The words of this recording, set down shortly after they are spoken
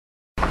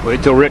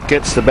Wait till Rick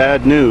gets the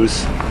bad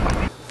news.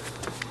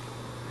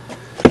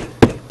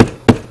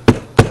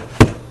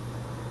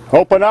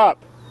 Open up!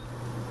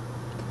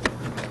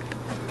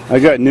 I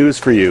got news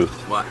for you.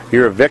 What?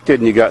 You're evicted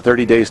and you got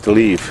 30 days to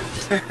leave.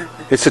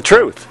 It's the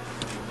truth.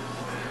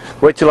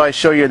 Wait till I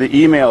show you the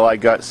email I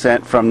got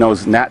sent from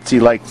those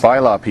Nazi-like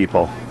bylaw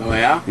people. Oh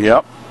yeah?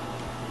 Yep.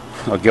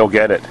 I'll go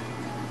get it.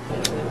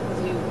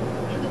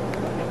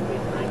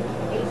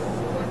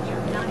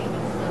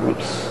 Oops.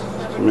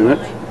 Just a minute.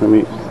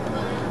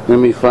 Let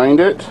me find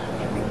it.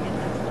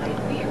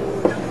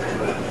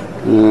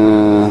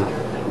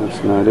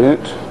 That's not it.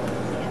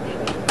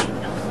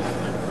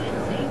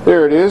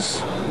 There it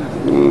is.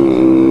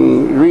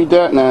 Read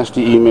that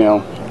nasty email.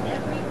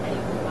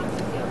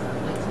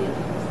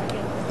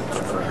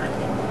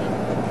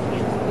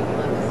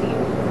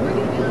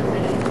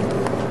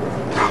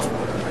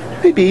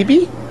 Hey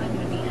baby,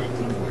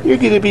 you're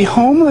gonna be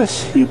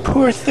homeless, you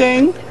poor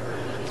thing.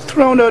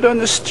 Thrown out on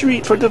the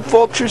street for the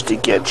vultures to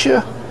get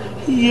you.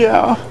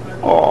 Yeah.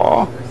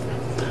 Aw.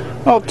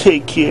 I'll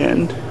take you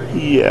in.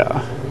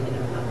 Yeah.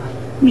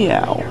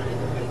 Meow.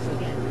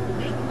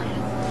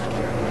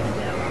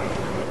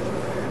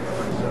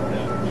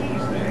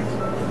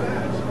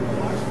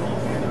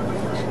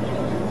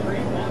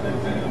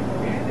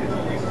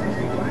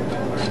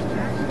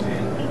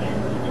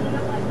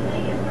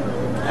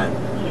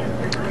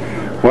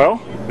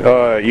 Well,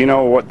 you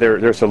know what?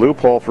 There's a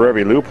loophole for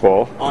every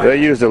loophole. They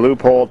used a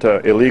loophole to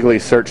illegally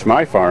search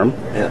my farm.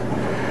 Yeah.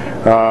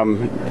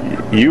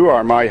 You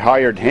are my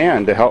hired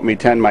hand to help me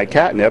tend my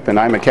catnip, and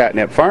I'm a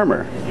catnip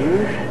farmer.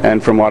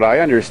 And from what I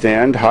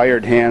understand,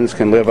 hired hands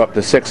can live up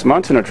to 6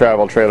 months in a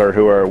travel trailer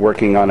who are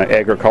working on an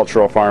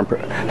agricultural farm,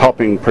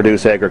 helping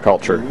produce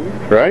agriculture,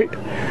 right?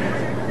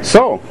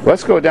 So,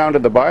 let's go down to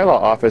the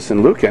bylaw office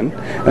in Lucan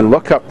and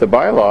look up the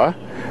bylaw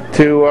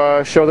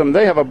to show them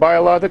they have a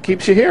bylaw that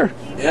keeps you here.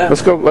 Yeah.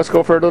 Let's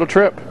go for a little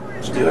trip.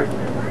 Let's do it.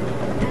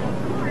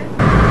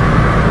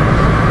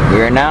 We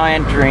are now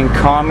entering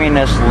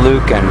communist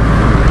Lucan.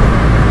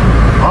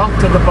 Off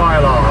to the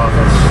bylaw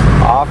office.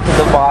 Off to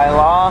the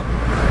bylaw.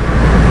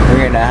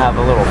 We're gonna have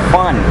a little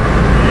fun.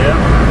 Yeah.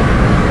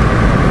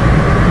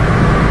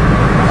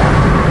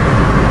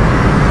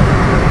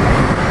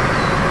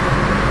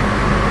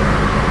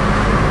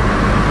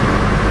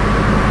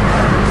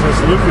 It says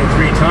Lucan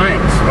 3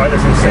 times. Why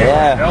doesn't it say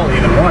hell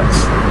even once?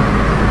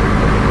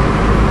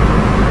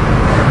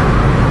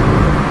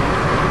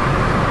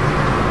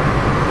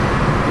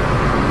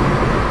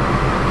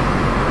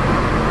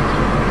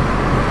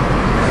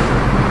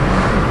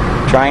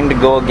 Trying to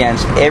go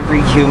against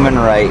every human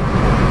right.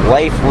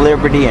 Life,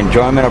 liberty,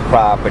 enjoyment of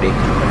property.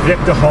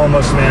 Evict a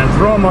homeless man,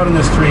 throw him out in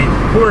the street.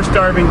 Poor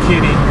starving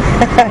kitty.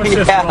 What's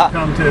this world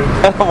come to?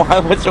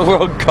 What's the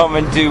world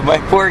coming to? My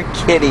poor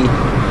kitty.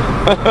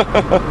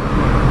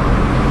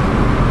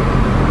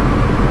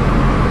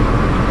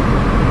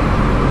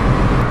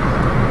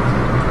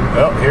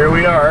 Well, here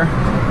we are.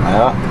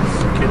 Yeah.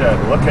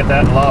 Look at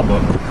that law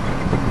book.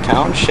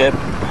 Township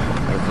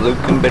of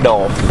Lucan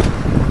Bidolph.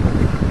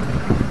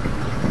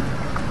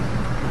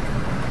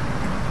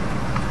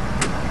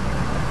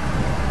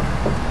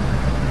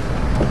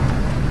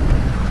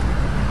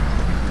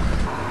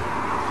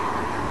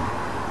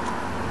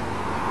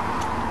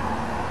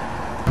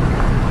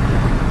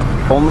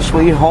 Home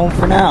sweet home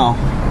for now.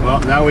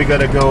 Well, now we got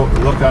to go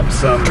look up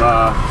some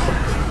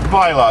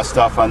bylaw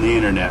stuff on the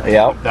internet.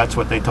 Yep. That's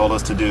what they told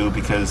us to do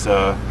because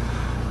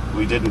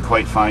we didn't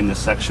quite find the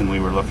section we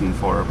were looking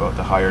for about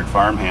the hired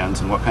farmhands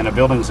and what kind of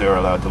buildings they were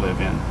allowed to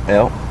live in.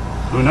 Yep.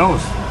 Who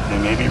knows? They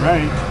may be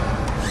right.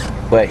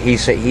 But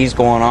he's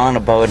going on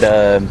about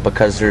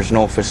because there's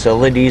no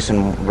facilities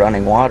and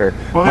running water.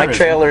 Well, my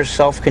trailer's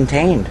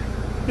self-contained.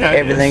 Yeah,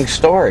 everything's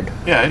stored.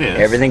 Yeah, it is.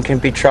 Everything can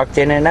be trucked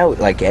in and out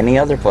like any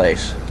other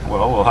place.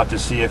 Well, we'll have to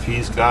see if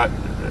he's got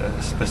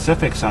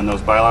specifics on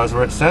those bylaws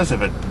where it says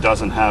if it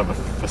doesn't have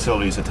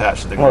facilities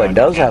attached to the ground. Well, it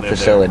does have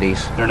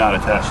facilities. They're not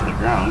attached to the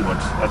ground, but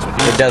that's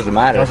what it doesn't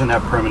matter. It doesn't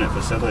have permanent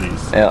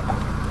facilities. Yeah.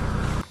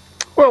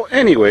 Well,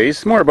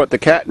 anyways, more about the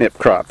catnip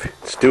crop.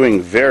 It's doing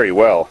very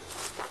well.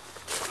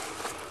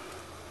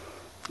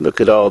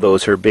 Look at all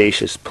those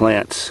herbaceous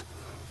plants.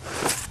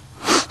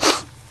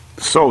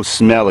 So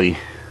smelly.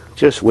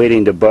 Just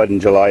waiting to bud in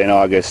July and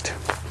August.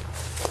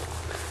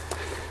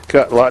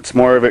 Got lots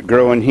more of it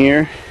growing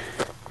here.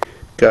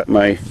 Got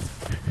my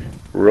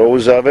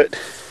rows of it.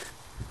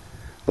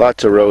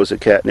 Lots of rows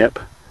of catnip.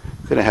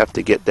 Gonna have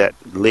to get that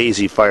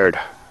lazy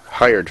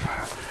hired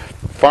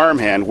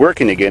farmhand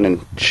working again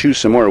and chew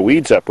some more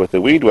weeds up with the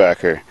weed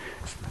whacker.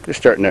 They're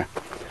starting to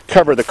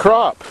cover the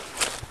crop.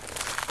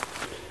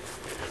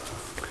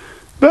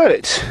 But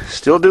it's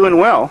still doing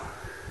well.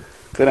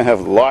 Gonna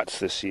have lots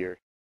this year.